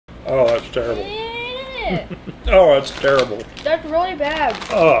Oh, that's terrible. Oh, that's terrible. That's really bad.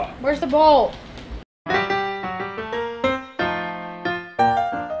 Oh. Where's the bowl?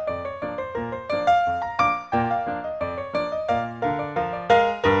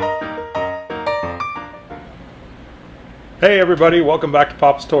 Hey everybody, welcome back to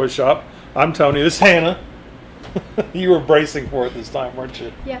Poppa's Toy Shop. I'm Tony, this is Hannah. You were bracing for it this time, weren't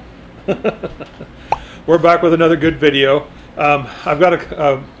you? Yeah. We're back with another good video. I've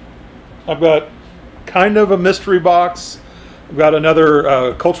got kind of a mystery box. I've got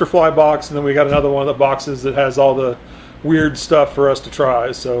another Culturefly box, and then we got another one of the boxes that has all the weird stuff for us to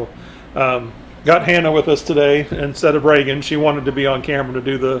try. So got Hannah with us today instead of Reagan. She wanted to be on camera to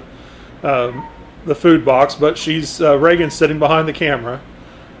do the food box, but Reagan's sitting behind the camera,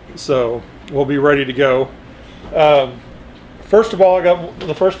 so we'll be ready to go. First of all, I got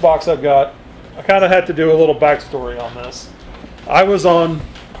the first box I've got. I kind of had to do a little backstory on this. I was on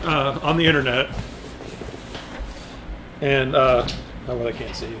the internet, and oh well, I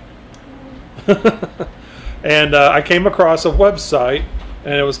can't see you. And I came across a website,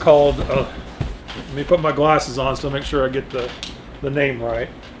 and it was called. Let me put my glasses on so I make sure I get the name right.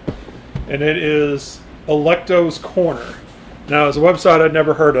 And it is Alekto's Corner. Now, it's a website I'd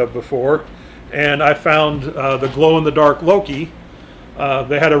never heard of before, and I found the glow-in-the-dark Loki.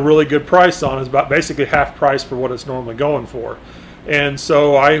 They had a really good price on it. It's about basically half price for what it's normally going for. And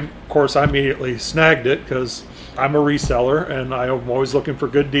so of course, I immediately snagged it because I'm a reseller, and I'm always looking for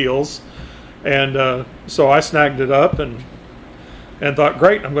good deals. And so I snagged it up and thought,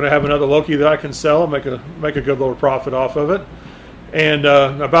 great, I'm going to have another Loki that I can sell and make a good little profit off of it. And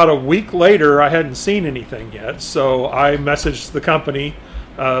about a week later, I hadn't seen anything yet, so I messaged the company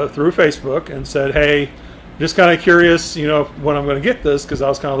through Facebook and said, hey, just kind of curious, when I'm going to get this, because I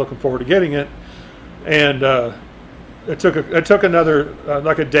was kind of looking forward to getting it. And it took another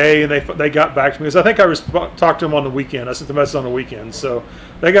like a day, and they got back to me, because I think I talked to them on the weekend. I sent the message on the weekend, so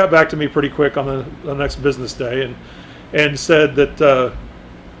they got back to me pretty quick on the next business day, and said that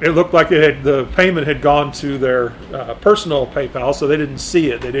it looked like the payment had gone to their personal PayPal, so they didn't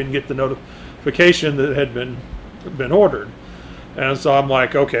see it. They didn't get the notification that it had been ordered. And so I'm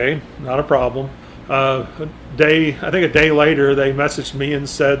like, okay, not a problem. I think a day later, they messaged me and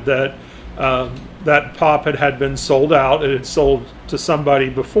said that that Pop had been sold out. It had sold to somebody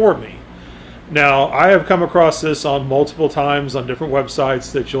before me. Now, I have come across this on multiple times on different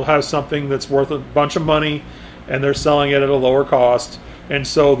websites, that you'll have something that's worth a bunch of money, and they're selling it at a lower cost. And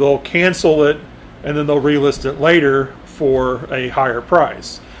so they'll cancel it, and then they'll relist it later for a higher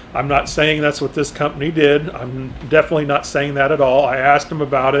price. I'm not saying that's what this company did. I'm definitely not saying that at all. I asked them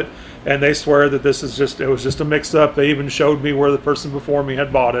about it, and they swear that it was just a mix-up. They even showed me where the person before me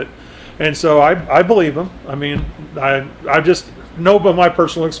had bought it. And so I believe them. I mean, I just know by my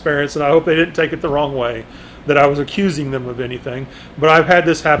personal experience, and I hope they didn't take it the wrong way, that I was accusing them of anything. But I've had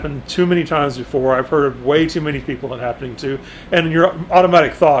this happen too many times before. I've heard of way too many people it happening to, and your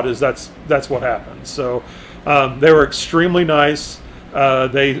automatic thought is that's what happened. So they were extremely nice.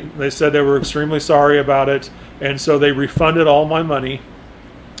 They said they were extremely sorry about it, and so they refunded all my money,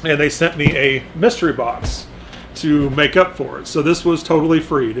 and they sent me a mystery box to make up for it. So this was totally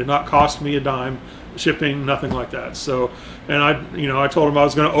free. It did not cost me a dime, shipping, nothing like that. So, and I told them I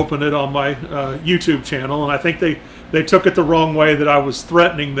was going to open it on my YouTube channel, and I think they took it the wrong way, that I was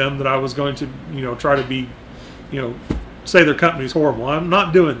threatening them that I was going to try to be say their company's horrible. I'm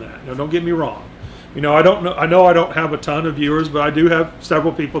not doing that. Now, don't get me wrong. I know I don't have a ton of viewers, but I do have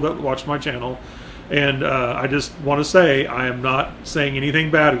several people that watch my channel, and I just want to say I am not saying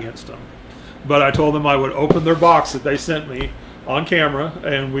anything bad against them. But I told them I would open their box that they sent me on camera,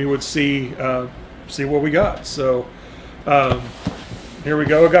 and we would see what we got. So here we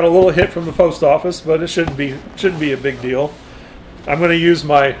go. I got a little hit from the post office, but it shouldn't be a big deal. I'm going to use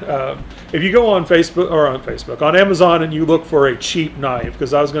my if you go on on Amazon, and you look for a cheap knife,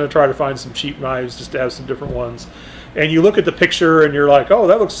 because I was going to try to find some cheap knives just to have some different ones, and you look at the picture and you're like, oh,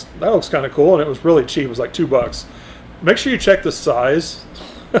 that looks kind of cool, and it was really cheap. It was like $2. Make sure you check the size,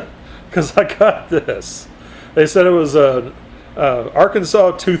 because I got this. They said it was a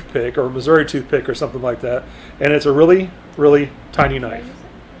Arkansas toothpick or Missouri toothpick or something like that, and it's a really, really tiny knife.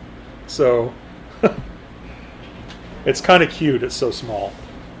 So it's kind of cute. It's so small,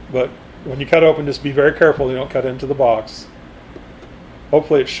 but when you cut open, just be very careful you don't cut into the box.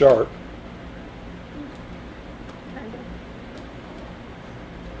 Hopefully it's sharp.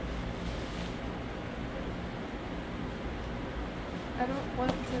 I don't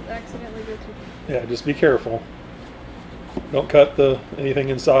want to accidentally go too deep. Yeah, just be careful. Don't cut anything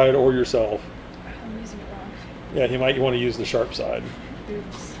inside or yourself. I'm using it wrong. Yeah, you might want to use the sharp side.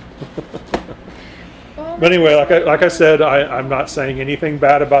 Oops. Oh, But anyway, like I said, I'm not saying anything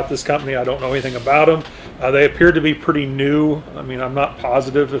bad about this company. I don't know anything about them. They appear to be pretty new. I mean, I'm not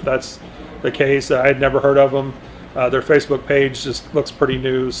positive if that's the case. I had never heard of them. Their Facebook page just looks pretty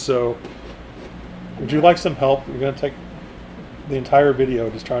new. So, would you like some help? You're going to take the entire video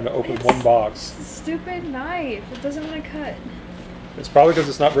just trying to open one box. Stupid knife. It doesn't want to cut. It's probably because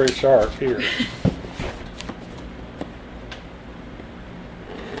it's not very sharp. Here.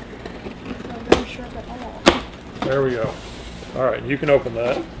 Not very sharp at all. There we go. All right, you can open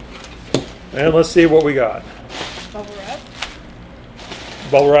that. And let's see what we got. Bubble wrap.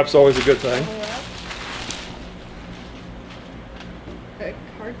 Bubble wrap's always a good thing. Bubble wrap. A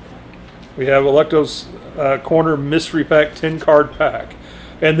card. We have Alekto's Corner Mystery Pack 10 card pack.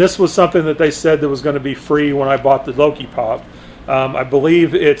 And this was something that they said that was going to be free when I bought the Loki Pop. I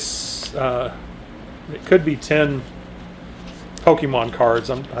believe it could be 10 Pokemon cards.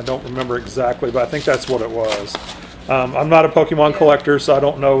 I don't remember exactly, but I think that's what it was. I'm not a Pokemon collector, so I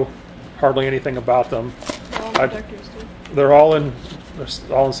don't know hardly anything about them. They're all protectors too. They're all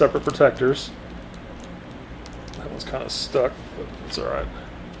in separate protectors. That one's kind of stuck, but it's all right.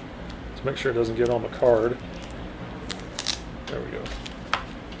 Let's make sure it doesn't get on the card. There we go.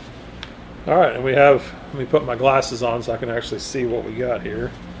 All right, and we have, let me put my glasses on so I can actually see what we got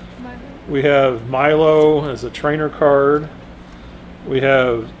here. Milo. We have Milo as a trainer card. We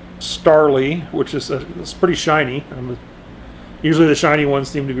have Starly, which is it's pretty shiny. Usually the shiny ones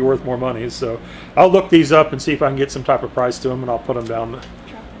seem to be worth more money, so I'll look these up and see if I can get some type of price to them, and I'll put them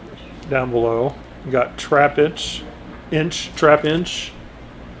down below. We got Trap Inch.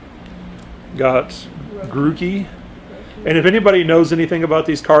 Got Grookey. And if anybody knows anything about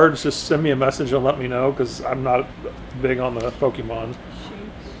these cards, just send me a message and let me know, because I'm not big on the Pokemon.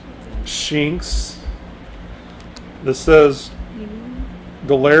 Shinx. This says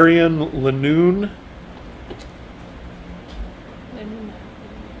Galarian Lanoon.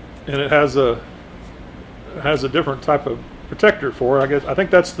 And it has a different type of protector for it. I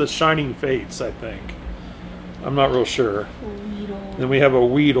think that's the Shining Fates, I think. I'm not real sure. Weedle. Then we have a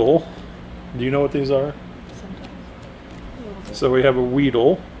Weedle. Do you know what these are? So we have a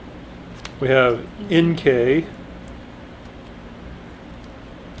Weedle. We have NK.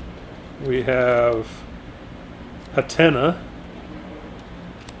 We have Hatena.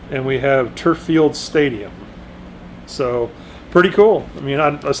 And we have Turf Field Stadium. So pretty cool. I mean,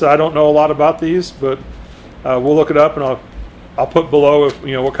 I said I don't know a lot about these, but we'll look it up, and I'll put below if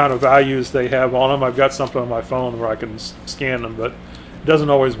what kind of values they have on them. I've got something on my phone where I can scan them, but it doesn't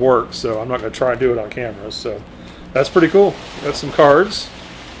always work, so I'm not going to try and do it on camera. So that's pretty cool. Got some cards.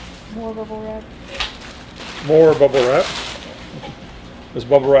 More bubble wrap. More bubble wrap. This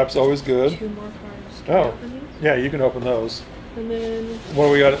bubble wrap's always good. 2 more cards. Oh, yeah, you can open those. And then What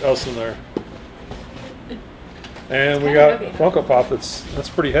do we got else in there? And we got Funko Pop. That's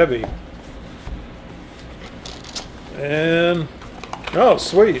pretty heavy. And oh,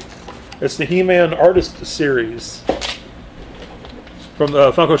 sweet! It's the He-Man Artist Series from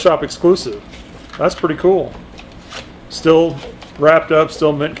the Funko Shop exclusive. That's pretty cool. Still wrapped up,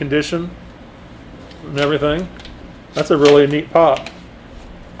 still mint condition, and everything. That's a really neat pop.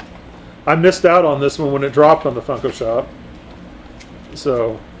 I missed out on this one when it dropped on the Funko Shop,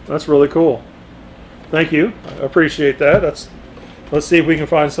 so that's really cool. Thank you. I appreciate that. Let's see if we can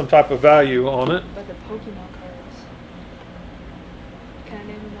find some type of value on it. But the Pokemon cards. Can I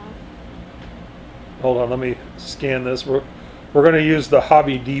name them off? Hold on, let me scan this. We're going to use the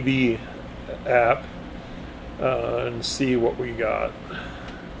Hobby DB app and see what we got.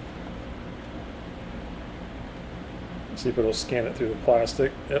 See if it'll scan it through the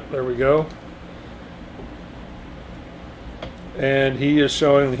plastic. Yep, there we go. And he is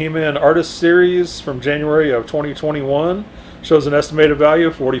showing the He-Man Artist Series from January of 2021. Shows an estimated value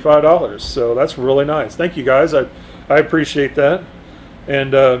of $45. So that's really nice. Thank you guys. I appreciate that.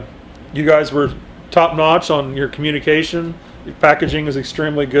 And you guys were top notch on your communication. The packaging is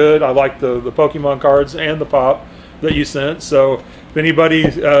extremely good. I like the Pokemon cards and the pop that you sent. So if anybody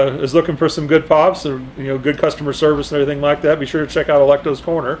is looking for some good pops or good customer service and everything like that, be sure to check out Alekto's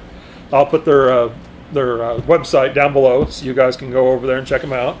Corner. I'll put their website down below so you guys can go over there and check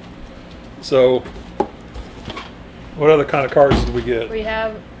them out. So what other kind of cards did we get? We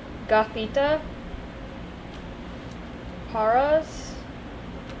have Gothita, Paras,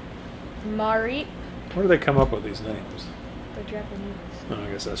 Marip. Where do they come up with these names? The Japanese. Oh,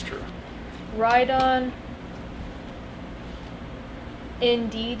 I guess that's true. Rhydon,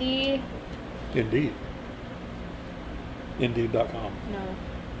 Indeedee. Indeed. Indeed.com. No.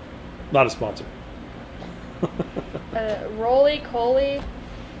 Not a sponsor. Roly Coly,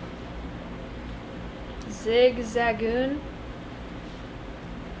 Zigzagoon.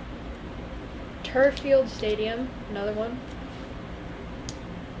 Turffield Stadium, another one.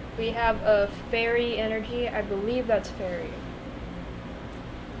 We have a Fairy Energy. I believe that's Fairy.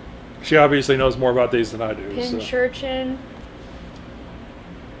 She obviously knows more about these than I do. Pinchurchin.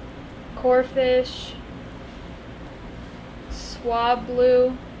 Corfish.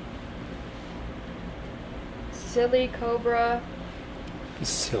 Swablu. Silly Cobra.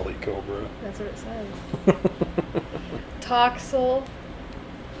 Silly Cobra. That's what it says. Toxel.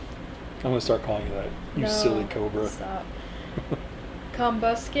 I'm going to start calling you that. You silly Cobra. Stop.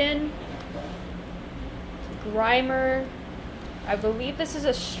 Combuskin. Grimer. I believe this is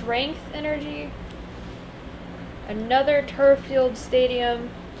a Strength Energy. Another Turffield Stadium.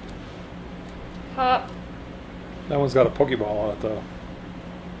 Hop. That one's got a Pokeball on it, though.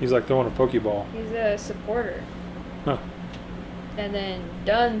 He's like throwing a Pokeball. He's a supporter. Huh. And then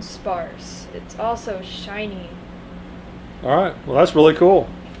Dunsparce. It's also shiny. Alright, well that's really cool.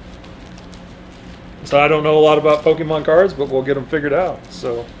 So I don't know a lot about Pokemon cards, but we'll get them figured out.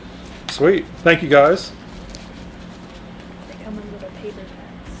 So, sweet. Thank you guys. They come in little paper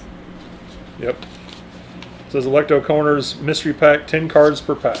packs. Yep. It says Alekto Corners Mystery Pack, 10 cards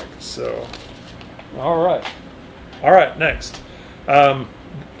per pack. So, alright. Alright, next. I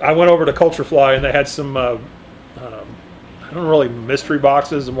went over to Culturefly and they had some, I don't know, really mystery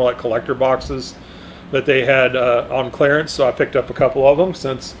boxes, more like collector boxes that they had on clearance. So I picked up a couple of them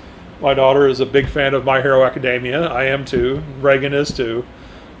since my daughter is a big fan of My Hero Academia. I am too. Reagan is too.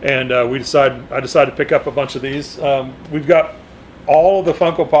 And I decided to pick up a bunch of these. We've got all of the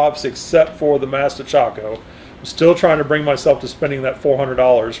Funko Pops except for the Master Choco. I'm still trying to bring myself to spending that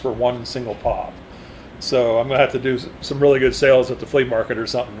 $400 for one single pop. So I'm going to have to do some really good sales at the flea market or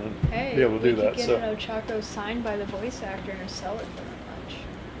something and be able to do that. Hey, we could get an Ochako signed by the voice actor and sell it for that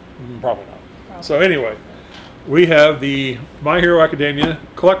much. Probably not. So anyway, we have the My Hero Academia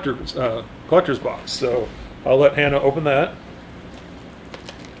collector's box. So I'll let Hannah open that.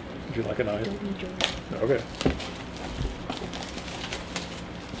 Would you like a knife? Don't enjoy it. Okay.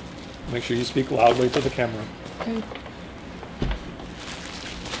 Make sure you speak loudly to the camera. Okay.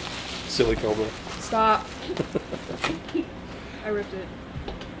 Silly Cobra. Stop. I ripped it.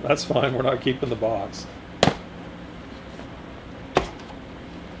 That's fine. We're not keeping the box.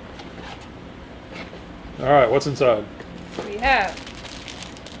 All right. What's inside? We have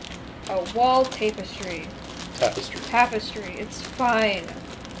a wall tapestry. Tapestry. Tapestry. It's fine.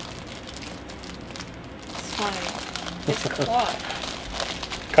 It's fine. It's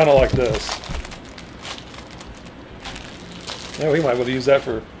cloth. Kind of like this. Yeah, we might be able to use that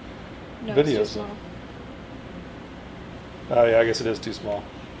for No, videos. it's too small. Oh yeah, I guess it is too small.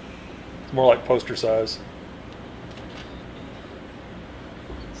 It's more like poster size.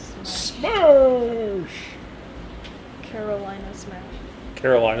 Smash! Carolina Smash.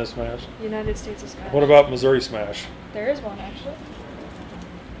 Carolina Smash. United States of Smash. What about Missouri Smash? There is one, actually.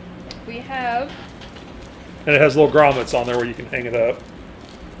 We have... And it has little grommets on there where you can hang it up.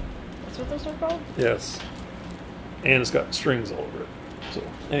 That's what those are called? Yes. And it's got strings all over it. So,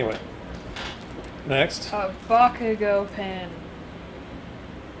 anyway. Next. A Bakugo pen.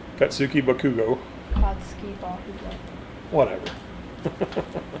 Katsuki Bakugo. Katsuki Bakugo. Whatever.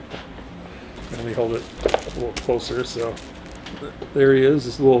 Let me hold it a little closer. So, there he is,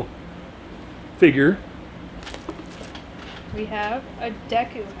 this little figure. We have a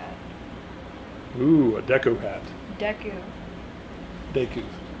Deku hat. Ooh, a Deku hat. Deku. Deku.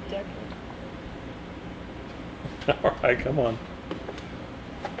 Deku. All right, come on.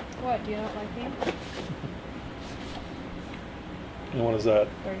 What, do you not like me? And what is that?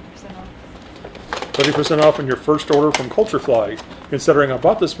 30% off. 30% off on your first order from Culturefly. Considering I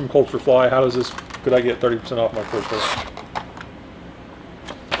bought this from Culturefly, how does this, could I get 30% off my first order?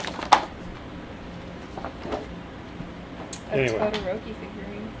 Anyway. A Todoroki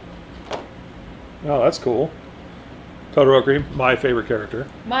figurine. Oh, that's cool. Todoroki, my favorite character.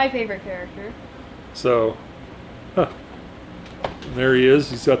 My favorite character. So, huh. There he is.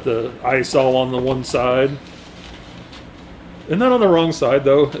 He's got the ice all on the one side. Isn't that on the wrong side,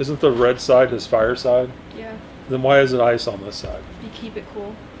 though? Isn't the red side his fire side? Yeah. Then why is it ice on this side? You keep it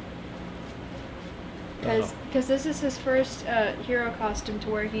cool. I don't know. Because this is his first hero costume to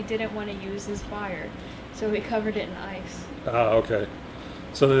where he didn't want to use his fire. So he covered it in ice. Ah, okay.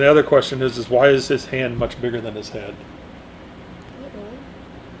 So then the other question is why is his hand much bigger than his head?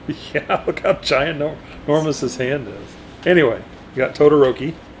 Yeah, look how giant, enormous his hand is. Anyway, you got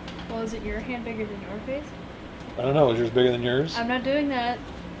Todoroki. Well, is it your hand bigger than your face? I don't know, is yours bigger than yours? I'm not doing that.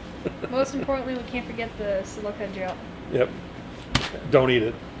 Most importantly, we can't forget the silica gel. Yep. Don't eat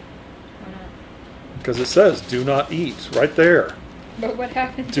it. Why Because it says do not eat right there. But what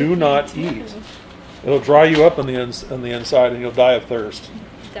happens? Do if not you do? eat. It'll dry you up on the inside, and you'll die of thirst.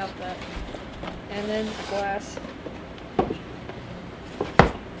 Doubt that. And then glass.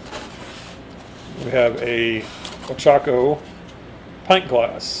 We have a Ochako pint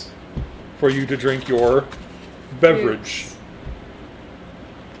glass for you to drink your beverage,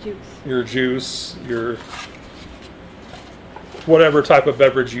 Juice. your juice, your whatever type of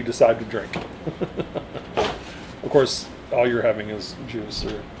beverage you decide to drink. Of course, all you're having is juice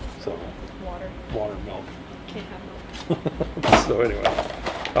or so water, milk. Can't have milk. So anyway,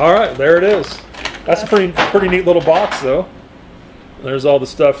 all right, there it is. That's a pretty neat little box, though. There's all the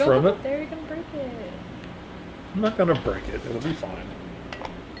stuff from it. There, you're gonna break it. I'm not gonna break it. It'll be fine.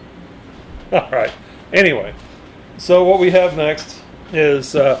 All right. Anyway, so what we have next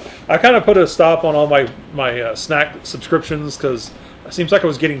is I kind of put a stop on all my snack subscriptions because it seems like I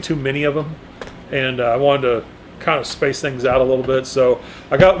was getting too many of them, and I wanted to kind of space things out a little bit. So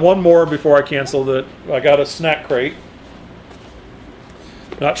I got one more before I canceled it. I got a snack crate.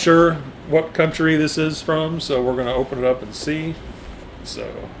 Not sure what country this is from, so we're going to open it up and see.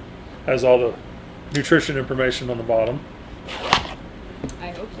 So has all the nutrition information on the bottom.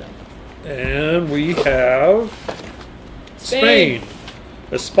 I hope so. And we have Spain.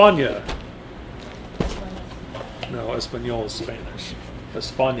 España. No, Espanol is Spanish.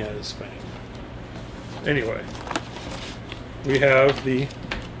 España is Spain. Anyway, we have the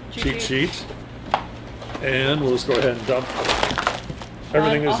cheat sheet. And we'll just go ahead and dump.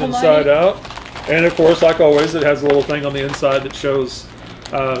 Everything is inside out. And of course, like always, it has a little thing on the inside that shows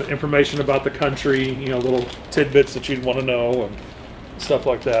information about the country, you know, little tidbits that you'd want to know and stuff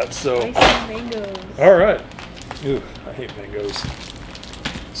like that. So, Spicy mangoes. all right. Ooh, I hate mangoes.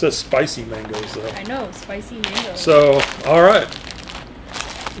 It says spicy mangoes, though. I know, spicy mangoes. So, all right.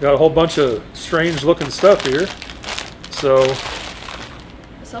 Got a whole bunch of strange looking stuff here. So,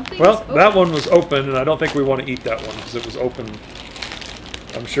 well, that one was open, and I don't think we want to eat that one because it was open.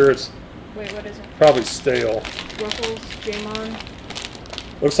 I'm sure it's Wait, what is it? probably stale. Ruffles,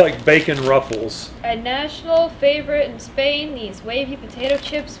 Jamon. Looks like bacon ruffles. A national favorite in Spain, these wavy potato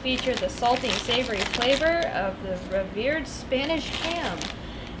chips feature the salty and savory flavor of the revered Spanish ham.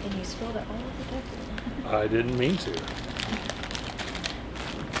 And you spilled it all over the deck. I didn't mean to.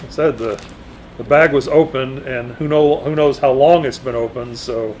 I said the bag was open, and who knows how long it's been open,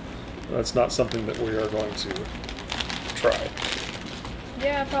 so that's not something that we are going to try.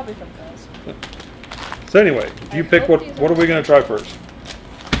 Yeah, probably from those. So anyway, you pick what are we going to try first?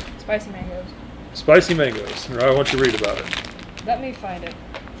 Spicy mangoes. Spicy mangoes. All right, I want you to read about it. Let me find it.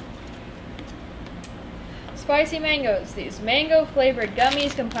 Spicy mangoes. These mango-flavored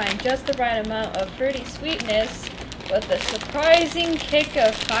gummies combine just the right amount of fruity sweetness with a surprising kick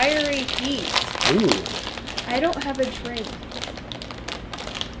of fiery heat. Ooh. I don't have a drink.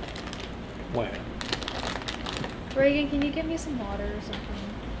 When? Reagan, can you get me some water or something?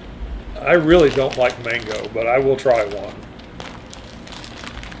 I really don't like mango, but I will try one.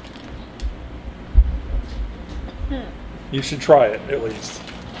 You should try it, at least.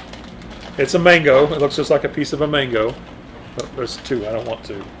 It's a mango. It looks just like a piece of a mango. But there's two. I don't want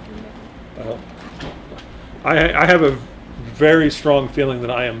to. I have a very strong feeling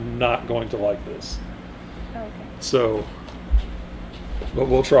that I am not going to like this. Oh, okay. So, but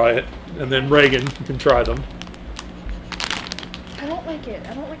we'll try it. And then Reagan can try them. I don't like it.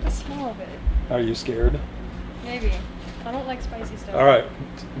 I don't like the smell of it. Are you scared? Maybe. I don't like spicy stuff. All right.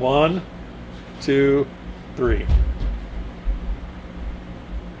 1, 2, 3.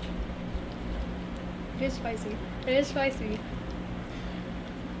 It is spicy. It is spicy.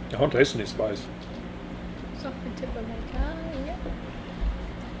 I don't taste any spice. It's off the tip of my tongue.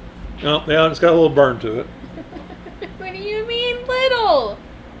 Oh, yeah, it's got a little burn to it. What do you mean little?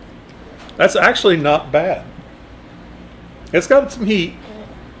 That's actually not bad. It's got some heat.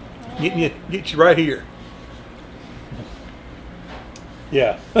 Get you right here.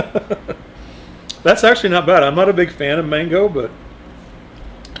 Yeah. That's actually not bad. I'm not a big fan of mango, but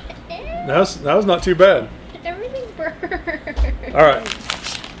that was not too bad. Everything burns. All right.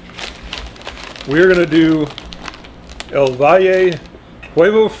 We're going to do El Valle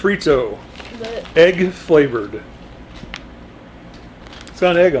Huevo Frito. Egg flavored. It's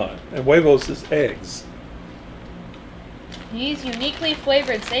got an egg on it. And huevos is eggs. These uniquely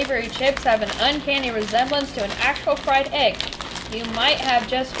flavored savory chips have an uncanny resemblance to an actual fried egg. You might have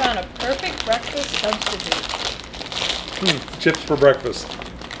just found a perfect breakfast substitute. Chips for breakfast.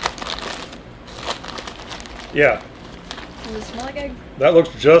 Yeah. Does it smell like egg? That looks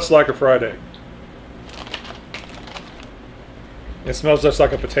just like a fried egg. It smells just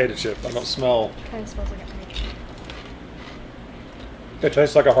like a potato chip. I don't smell. Kind of smells like a potato chip. It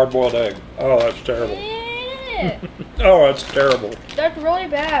tastes like a hard-boiled egg. Oh, that's terrible. Oh, that's terrible. That's really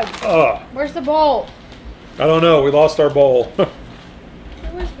bad. Ugh. Where's the bowl? I don't know. We lost our bowl. It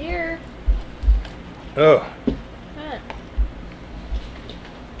was here. Ugh. Huh.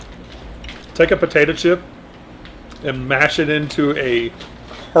 Take a potato chip and mash it into a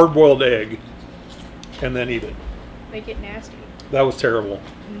hard-boiled egg, and then eat it. Make it nasty. That was terrible.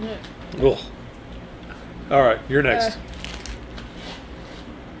 Ugh. All right, you're next.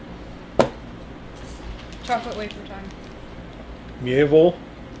 Chocolate wafer time. Mievel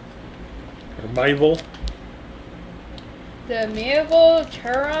or Mievel. The Mievel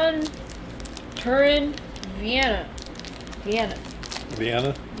Turin Vienna. Vienna?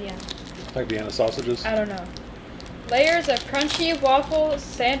 Vienna. Like Vienna sausages? I don't know. Layers of crunchy waffles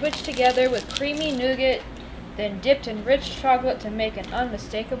sandwiched together with creamy nougat, then dipped in rich chocolate to make an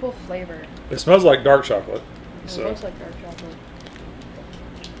unmistakable flavor. It smells like dark chocolate. It looks like dark chocolate.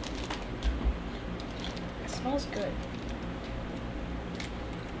 It smells good.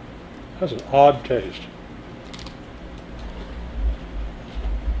 Has an odd taste.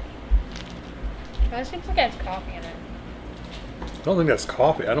 It seems like it has coffee in it. I don't think that's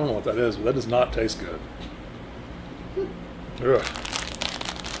coffee. I don't know what that is, but that does not taste good. Ugh.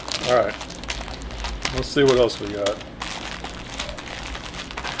 Alright. Let's see what else we got.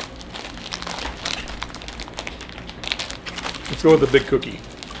 Let's go with the big cookie.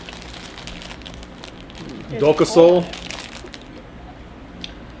 Dolcasol.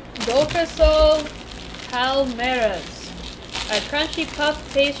 Dolcasol Palmeiras. A crunchy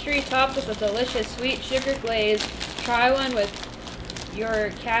puff pastry topped with a delicious sweet sugar glaze. Try one with your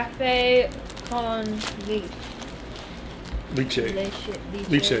cafe con leche. Leche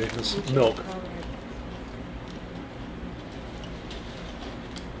is milk.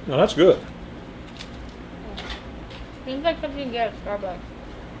 No, that's good. Seems like something you get at Starbucks.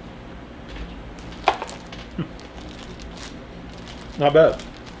 Not bad.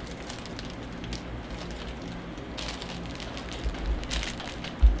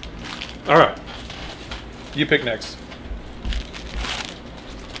 All right. You pick next.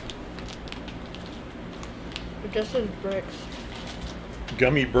 It just says bricks.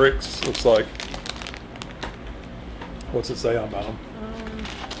 Gummy bricks, looks like. What's it say on them?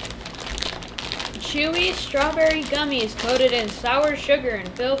 Chewy strawberry gummies coated in sour sugar and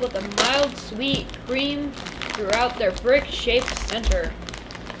filled with a mild sweet cream throughout their brick-shaped center.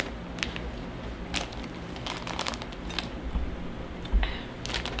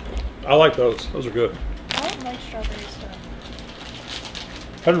 I like those. Those are good. I don't like strawberry stuff.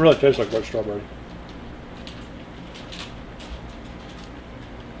 Doesn't really taste like white strawberry.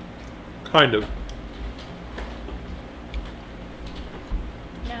 Kind of.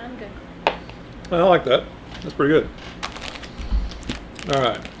 Yeah, I'm good. I like that. That's pretty good. All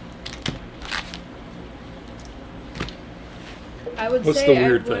right. I would What's say the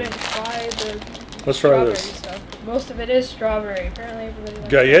weird I wouldn't thing? try the Let's try strawberry this. stuff. Most of it is strawberry. Apparently everybody likes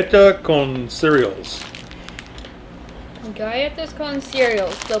Galleta con cereals. Galletas con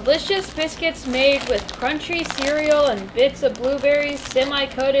cereals. Delicious biscuits made with crunchy cereal and bits of blueberries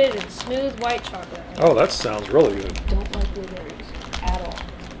semi-coated in smooth white chocolate. Oh, that sounds really good. I don't like blueberries at all.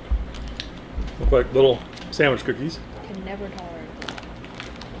 Look like little sandwich cookies. Can never tolerate them.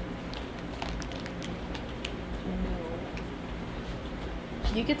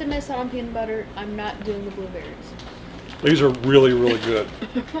 No. You get the miss on peanut butter. I'm not doing the blueberries. These are really, really good.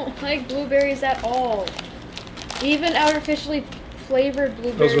 I don't like blueberries at all. Even artificially flavored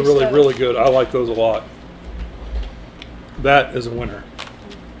blueberries. Those are really, stuff. really good. I like those a lot. That is a winner.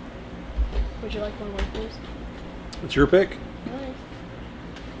 Would you like one more, please? It's your pick. Nice.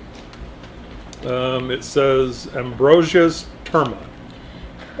 It says Ambrosia's Terma.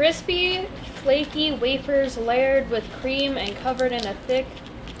 Crispy, flaky wafers layered with cream and covered in a thick,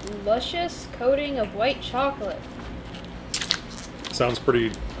 luscious coating of white chocolate. Sounds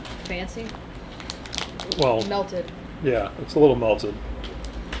pretty, Fancy. well, Melted. yeah, it's a little melted.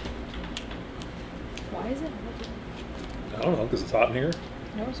 Why is it melted? I don't know, because it's hot in here.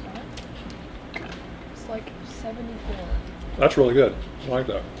 No, it's not. It's like 74. That's really good. I like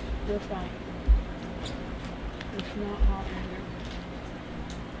that. You're fine. It's not hot in here.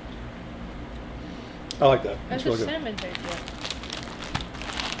 I like that. That's That's a really good. cinnamon taste to it.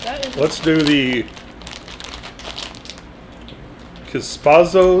 That is Let's do the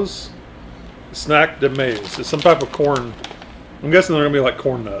Quispazos Snack de Maize. It's some type of corn. I'm guessing they're going to be like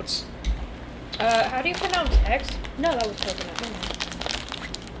corn nuts. how do you pronounce X? No, that was coconut.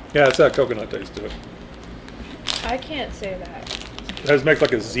 Yeah, it's that coconut taste to it. I can't say that. makes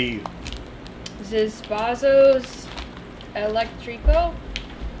like a Z. Zizbazos Electrico.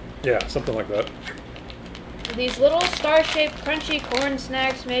 Yeah, something like that. These little star-shaped crunchy corn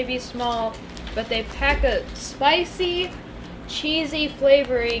snacks may be small, but they pack a spicy, cheesy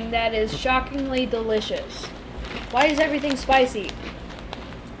flavoring that is shockingly delicious. Why is everything spicy?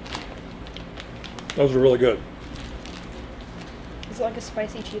 Those are really good. Is it like a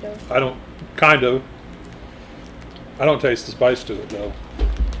spicy Cheeto? I don't, kind of. I don't taste the spice to it though.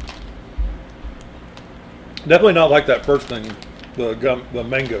 Definitely not like that first thing, the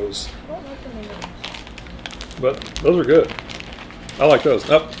mangoes. I don't like the mangoes. But those are good. I like those.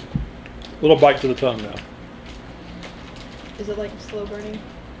 Up, little bite to the tongue now. Is it like slow burning?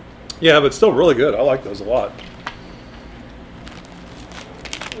 Yeah, but still really good. I like those a lot.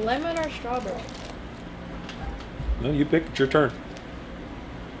 Lemon or strawberry? No, you pick. It's your turn.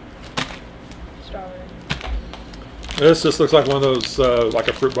 Strawberry. This just looks like one of those, like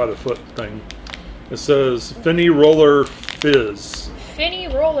a fruit by the foot thing. It says Finny Roller Fizz. Finny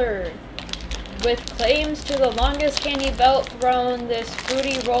Roller. With claims to the longest candy belt thrown, this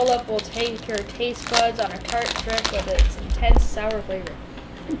fruity roll-up will take your taste buds on a cart trip with its intense sour flavor.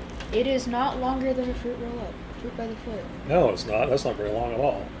 It is not longer than a fruit roll-up. Fruit by the foot. No, it's not. That's not very long at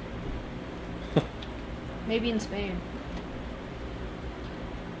all. Maybe in Spain.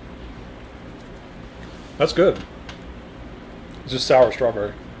 That's good. It's just sour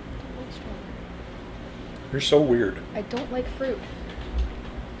strawberry. I like strawberry. You're so weird. I don't like fruit.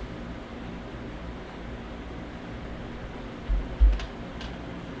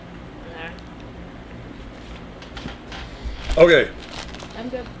 Nah. Okay. I'm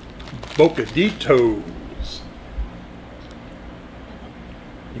good. Bocaditos.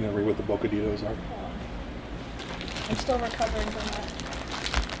 You gonna read what the Bocaditos are? I'm still recovering from that.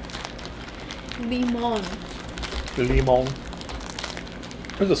 Limon. Limon.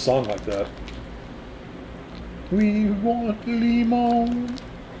 There's a song like that. We want limon.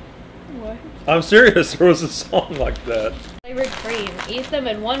 What? I'm serious. There was a song like that. Flavored cream. Eat them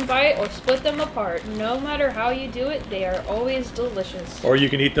in one bite or split them apart. No matter how you do it, they are always delicious. Or you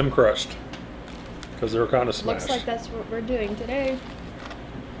can eat them crushed. Because they're kind of smashed. Looks like that's what we're doing today.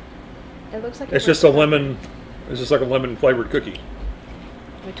 It looks like It's just a lemon. It's just like a lemon flavored cookie.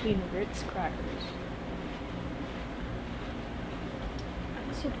 Between Ritz crackers. I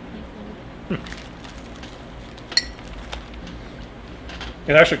also don't eat them.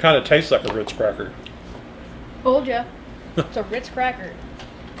 It actually kind of tastes like a Ritz cracker. Told ya. It's a Ritz cracker.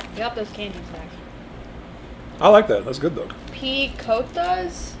 You got those candy snacks. I like that. That's good though.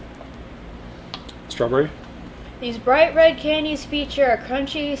 Picotas? Strawberry? These bright red candies feature a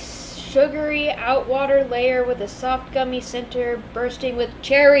crunchy, sugary outwater layer with a soft gummy center bursting with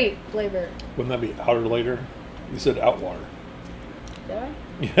cherry flavor. Wouldn't that be outer later? You said outwater. Did I?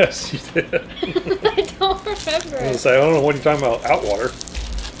 Yes, you did. I don't remember. I was gonna say, I don't know what you're talking about. Outwater.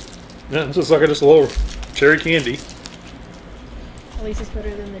 Yeah, it's just like just a little cherry candy. At least it's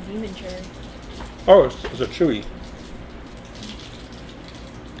better than the demon cherry. Oh, it's a chewy.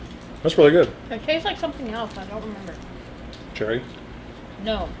 That's really good. It tastes like something else. I don't remember. Cherry.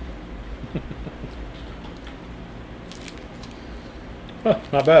 No. Huh,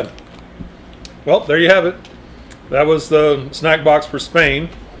 not bad. Well, there you have it. That was the snack box for Spain.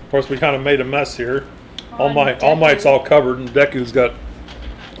 Of course, we kind of made a mess here. All Might's all covered, and Deku's got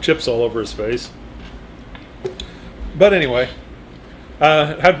chips all over his face. But anyway,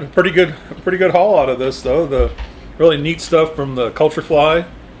 had a pretty good haul out of this, though. The really neat stuff from the Culturefly.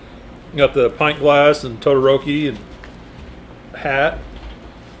 You got the pint glass and Todoroki and hat,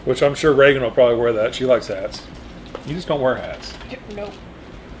 which I'm sure Reagan will probably wear that. She likes hats. You just don't wear hats. Nope.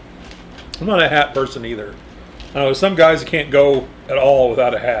 I'm not a hat person either. I know some guys can't go at all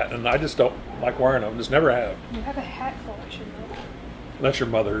without a hat, and I just don't like wearing them. Just never have. You have a hat collection, though. That's your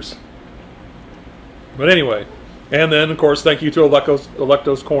mother's. But anyway, and then of course thank you to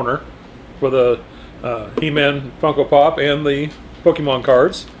Alekto's Corner for the He-Man Funko Pop and the Pokemon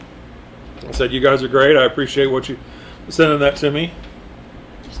cards. I said you guys are great. I appreciate what you sending that to me.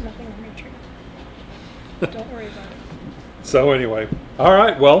 Just nothing of nature. Don't worry about it. So anyway, all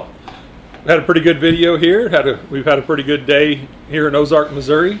right. Well, we had a pretty good video here. We've had a pretty good day here in Ozark,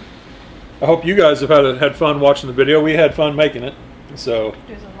 Missouri. I hope you guys have had fun watching the video. We had fun making it. So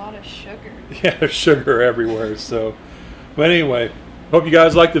there's a lot of sugar. Yeah, there's sugar everywhere. So, but anyway, hope you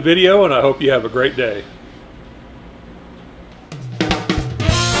guys liked the video, and I hope you have a great day.